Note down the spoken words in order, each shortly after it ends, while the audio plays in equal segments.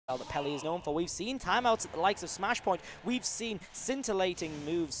that Peli is known for. We've seen timeouts at the likes of Smash Point. We've seen scintillating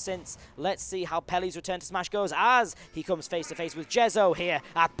moves since. Let's see how Peli's return to Smash goes as he comes face to face with Jezo here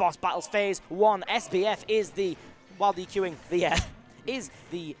at Boss Battles Phase 1. SBF is the, while DQing is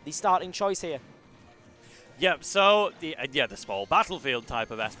the starting choice here. Yep, so the small battlefield type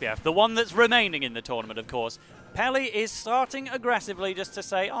of SBF, the one that's remaining in the tournament, of course. Peli is starting aggressively just to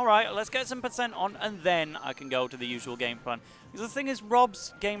say, all right, let's get some percent on, and then I can go to the usual game plan. Because the thing is,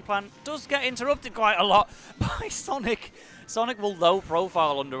 Rob's game plan does get interrupted quite a lot by Sonic. Sonic will low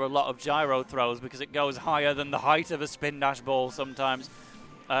profile under a lot of gyro throws because it goes higher than the height of a spin dash ball sometimes.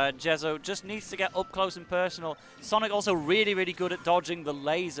 Jezo just needs to get up close and personal. Sonic also really, really good at dodging the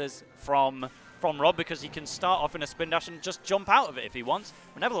lasers from Rob because he can start off in a spin dash and just jump out of it if he wants.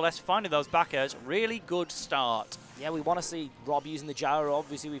 But nevertheless, finding those back airs, really good start. Yeah, we want to see Rob using the gyro.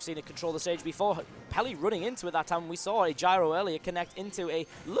 Obviously, we've seen it control the stage before. Peli running into it that time. We saw a gyro earlier connect into a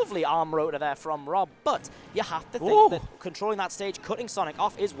lovely arm rotor there from Rob. But you have to think that controlling that stage, cutting Sonic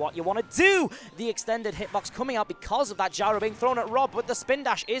off is what you want to do. The extended hitbox coming out because of that gyro being thrown at Rob. But the spin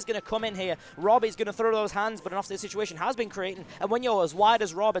dash is going to come in here. Rob is going to throw those hands, but an offstage situation has been created. And when you're as wide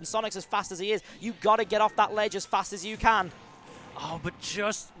as Rob and Sonic's as fast as he is, you got to get off that ledge as fast as you can. Oh, but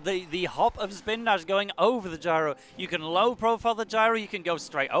just the hop of spin dash going over the gyro. You can low profile the gyro, you can go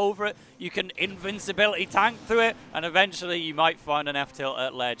straight over it, you can invincibility tank through it, and eventually you might find an F-tilt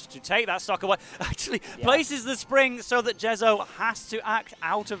at ledge to take that stock away. Actually, places the spring so that Jezo has to act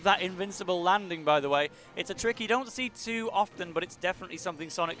out of that invincible landing, by the way. It's a trick you don't see too often, but it's definitely something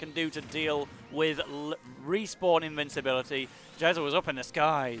Sonic can do to deal with respawn invincibility. Jezo was up in the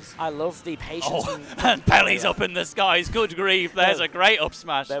skies. I love the patience. And Peli's up in the skies. Good grief. There's a great up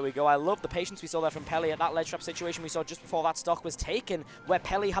smash. There we go. I love the patience we saw there from Peli at that ledge trap situation we saw just before that stock was taken, where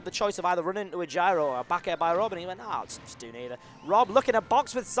Peli had the choice of either running into a gyro or a back air by Rob, and he went, I'll just do neither. Rob looking at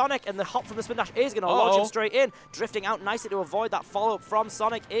box with Sonic, and the hop from the spin dash is going to lodge him straight in. Drifting out nicely to avoid that follow-up from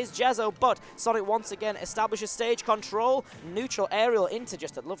Sonic is Jezo, but Sonic once again establishes stage control. Neutral aerial into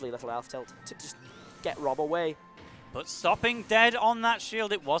just a lovely little elf tilt to just get Rob away. But stopping dead on that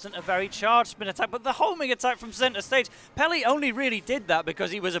shield, it wasn't a very charged spin attack, but the homing attack from center stage, Peli only really did that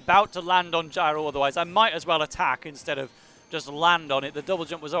because he was about to land on gyro, otherwise I might as well attack instead of just land on it. The double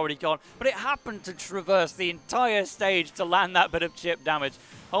jump was already gone, but it happened to traverse the entire stage to land that bit of chip damage.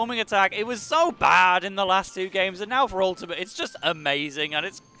 Homing attack, it was so bad in the last two games, and now for Ultimate, it's just amazing, and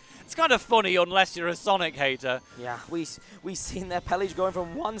it's kind of funny unless you're a Sonic hater. Yeah, we seen there Peli's going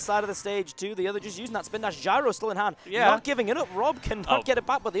from one side of the stage to the other, just using that spin dash. Gyro still in hand. Yeah. Not giving it up. Rob cannot get it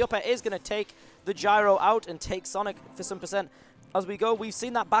back, but the up air is going to take the gyro out and take Sonic for some percent. As we go, we've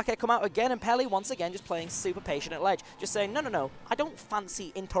seen that back air come out again, and Peli once again just playing super patient at ledge. Just saying, no, I don't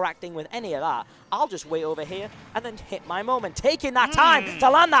fancy interacting with any of that. I'll just wait over here and then hit my moment. Taking that time to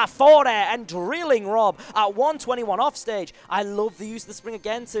land that forward air and drilling Rob at 121 off stage. I love the use of the spring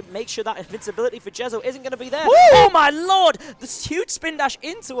again to make sure that invincibility for Jezo isn't going to be there. Woo! Oh my lord! This huge spin dash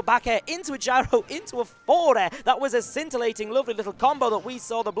into a back air, into a gyro, into a forward air. That was a scintillating, lovely little combo that we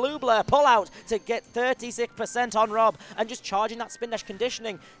saw the blue blur pull out to get 36% on Rob, and just charging that spin dash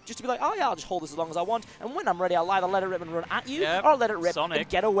conditioning just to be like, oh yeah, I'll just hold this as long as I want, and when I'm ready, I'll either let it rip and run at you, or I'll let it rip and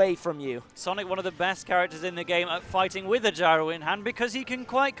get away from you. Sonic, one of the best characters in the game at fighting with a gyro in hand, because he can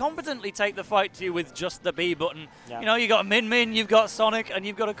quite competently take the fight to you with just the B button. You know, you got Min, you've got Sonic, and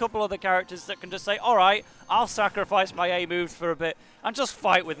you've got a couple other characters that can just say, all right, I'll sacrifice my A moves for a bit and just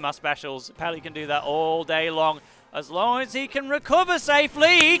fight with my specials. Peli can do that all day long. As long as he can recover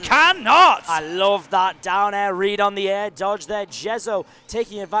safely, he cannot! I love that down air read on the air dodge there. Jezo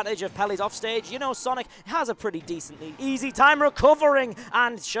taking advantage of Peli's offstage. You know, Sonic has a pretty decently easy time recovering,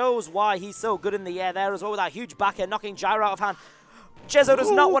 and shows why he's so good in the air there as well, with that huge back air knocking gyro out of hand. Jezo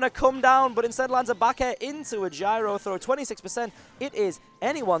does not want to come down, but instead lands a back air into a gyro throw. 26%. It is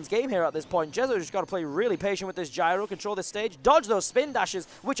anyone's game here at this point. Jezo just got to play really patient with this gyro, control this stage, dodge those spin dashes,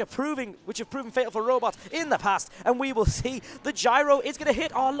 which have proven fatal for robots in the past. And we will see the gyro is going to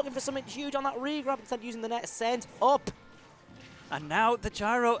hit. Oh, looking for something huge on that re-grab instead of using the net. Sent up. And now the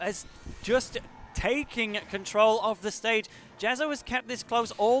gyro is just taking control of the stage. Jezo has kept this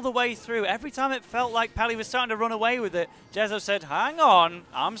close all the way through. Every time it felt like Peli was starting to run away with it, Jezo said, hang on,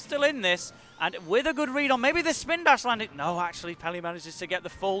 I'm still in this. And with a good read on maybe the spin dash landing. No, actually, Peli manages to get the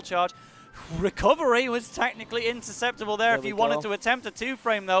full charge. Recovery was technically interceptable there if he wanted to attempt a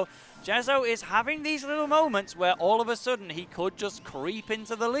two-frame, though. Jezo is having these little moments where all of a sudden he could just creep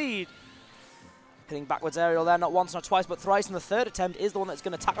into the lead. Hitting backwards aerial there, not once, not twice, but thrice, and the third attempt is the one that's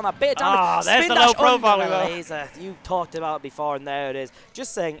going to tack on that bit of damage. Ah, there's Spin the low dash profile under the we laser. You talked about it before, and there it is.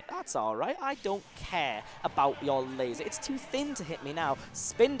 Just saying, that's all right. I don't care about your laser. It's too thin to hit me now.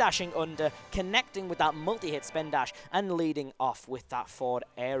 Spin dashing under, connecting with that multi-hit spin dash, and leading off with that forward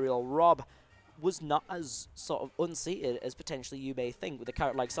aerial. Rob was not as sort of unseated as potentially you may think with a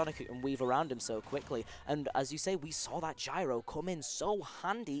character like Sonic who can weave around him so quickly. And as you say, we saw that gyro come in so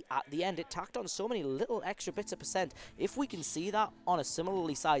handy at the end. It tacked on so many little extra bits of percent. If we can see that on a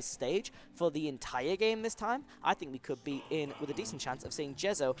similarly sized stage for the entire game this time, I think we could be in with a decent chance of seeing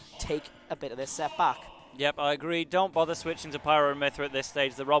Jezo take a bit of this set back. Yep, I agree. Don't bother switching to Pyro and Mithra at this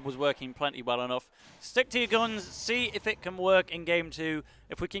stage. The Rob was working plenty well enough. Stick to your guns, see if it can work in Game 2.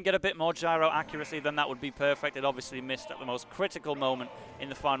 If we can get a bit more gyro accuracy, then that would be perfect. It obviously missed at the most critical moment in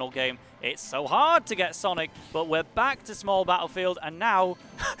the final game. It's so hard to get Sonic, but we're back to small battlefield, and now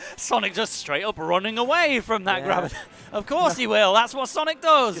Sonic just straight up running away from that grab. Of course he will. That's what Sonic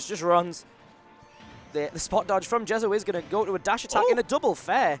does. Just runs. The spot dodge from Jezo is going to go to a dash attack in a double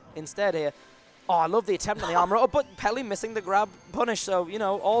fair instead here. Oh, I love the attempt on the arm rotor, but Peli missing the grab punish, so, you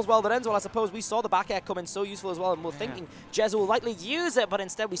know, all's well that ends well, I suppose. We saw the back air come in so useful as well, and we're thinking Jezo will likely use it, but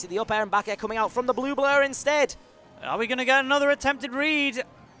instead we see the up air and back air coming out from the blue blur instead. Are we going to get another attempted read?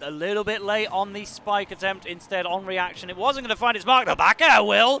 A little bit late on the spike attempt, instead on reaction. It wasn't going to find its mark. The back air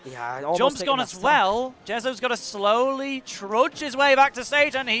will. Yeah, Jump's gone as well. Jezo's got to slowly trudge his way back to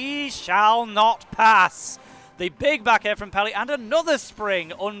stage, and he shall not pass. The big back air from Peli and another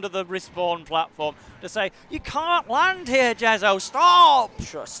spring under the respawn platform to say, you can't land here, Jezo, stop!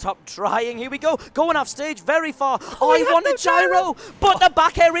 Stop trying, here we go, going off stage very far. Oh, I want a gyro, but the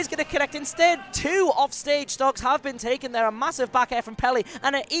back air is going to connect instead. 2 off-stage stocks have been taken there, a massive back air from Peli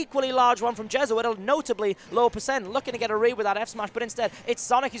and an equally large one from Jezo at a notably low percent, looking to get a read with that F-smash, but instead it's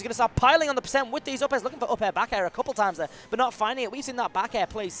Sonic who's going to start piling on the percent with these up airs, looking for up air, back air a couple times there, but not finding it. We've seen that back air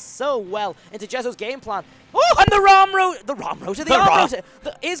play so well into Jezo's game plan. Oh, and the arm rotor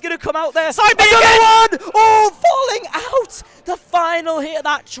is going to come out there. Side B again! Oh, falling out! The final hit of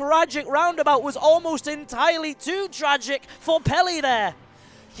that tragic roundabout was almost entirely too tragic for Peli there.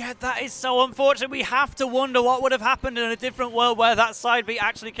 Yeah, that is so unfortunate. We have to wonder what would have happened in a different world where that side B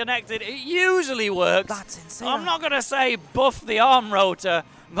actually connected. It usually works. That's insane. I'm not going to say buff the arm rotor,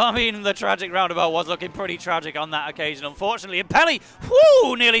 but I mean, the tragic roundabout was looking pretty tragic on that occasion, unfortunately. And Peli,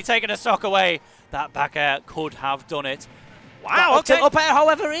 whoo, nearly taking a stock away. That back air could have done it. Wow, okay. Up air,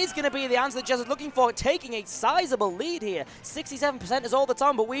 however, is going to be the answer that Jezo is looking for, taking a sizable lead here. 67% is all the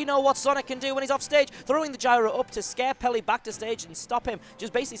time, but we know what Sonic can do when he's off stage. Throwing the gyro up to scare Peli back to stage and stop him.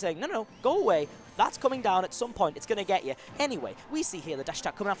 Just basically saying, no, go away. That's coming down at some point. It's going to get you. Anyway, we see here the dash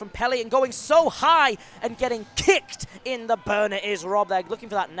attack coming out from Peli and going so high and getting kicked in the burner is Rob there, looking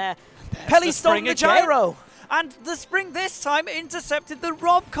for that nair. Peli stole the gyro. And the spring this time intercepted the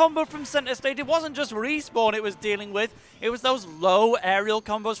Rob combo from center stage. It wasn't just respawn it was dealing with. It was those low aerial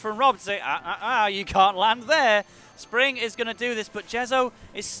combos from Rob to say, you can't land there. Spring is going to do this, but Jezo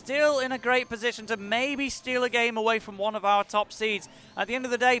is still in a great position to maybe steal a game away from one of our top seeds. At the end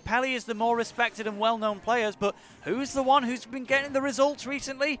of the day, Peli is the more respected and well-known players, but who's the one who's been getting the results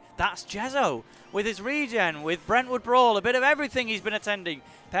recently? That's Jezo. With his regen, with Brentwood Brawl, a bit of everything he's been attending.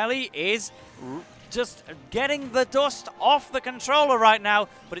 Peli is just getting the dust off the controller right now,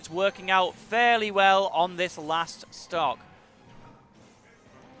 but it's working out fairly well on this last stock.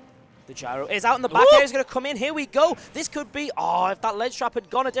 The gyro is out in the back air. He's going to come in. Here we go. This could be, if that ledge trap had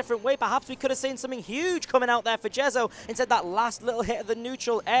gone a different way, perhaps we could have seen something huge coming out there for Jezo. Instead, that last little hit of the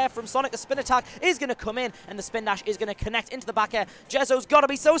neutral air from Sonic, the spin attack is going to come in, and the spin dash is going to connect into the back air. Jezo's got to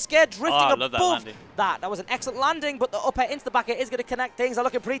be so scared, drifting above that. That was an excellent landing, but the up air into the back air is going to connect. Things are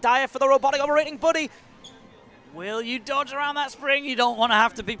looking pretty dire for the robotic operating buddy. Will you dodge around that spring? You don't want to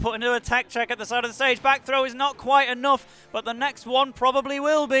have to be put into a tech check at the side of the stage. Back throw is not quite enough, but the next one probably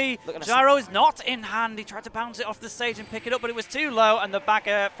will be. Gyro is not in hand. He tried to bounce it off the stage and pick it up, but it was too low, and the back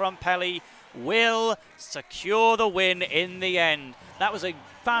air from Peli will secure the win in the end. That was a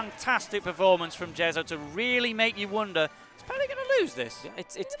fantastic performance from Jezo to really make you wonder, is Peli going to lose this? Yeah,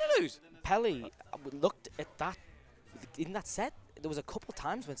 it's going to lose. Peli looked at that, in that set, there was a couple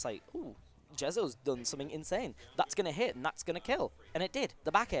times when it's like, ooh, Jezo's done something insane. That's going to hit and that's going to kill. And it did.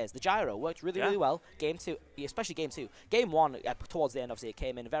 The back airs, the gyro worked really, really well. Game 2, especially Game 2. Game 1, towards the end, obviously, it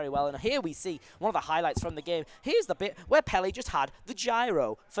came in very well. And here we see one of the highlights from the game. Here's the bit where Peli just had the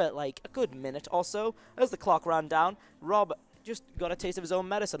gyro for like a good minute or so. As the clock ran down, Rob just got a taste of his own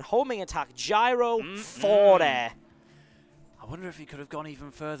medicine. Homing attack, gyro, forward air. I wonder if he could have gone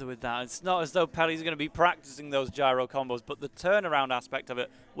even further with that. It's not as though Peli's going to be practicing those gyro combos, but the turnaround aspect of it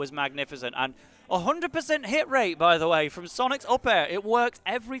was magnificent. And 100% hit rate, by the way, from Sonic's up air. It works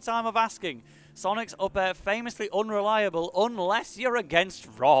every time of asking. Sonic's up air famously unreliable unless you're against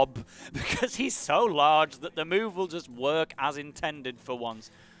Rob, because he's so large that the move will just work as intended for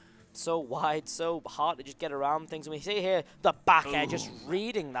once. So wide, so hard to just get around things. And we see here the back air just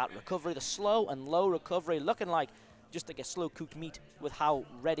reading that recovery, the slow and low recovery, looking like just like a slow cooked meat with how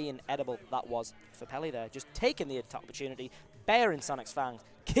ready and edible that was for Peli there. Just taking the opportunity, bearing Sonic's fangs,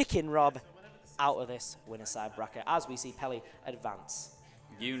 kicking Rob out of this winner side bracket as we see Peli advance.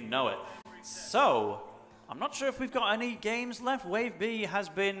 You know it. So, I'm not sure if we've got any games left. Wave B has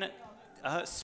been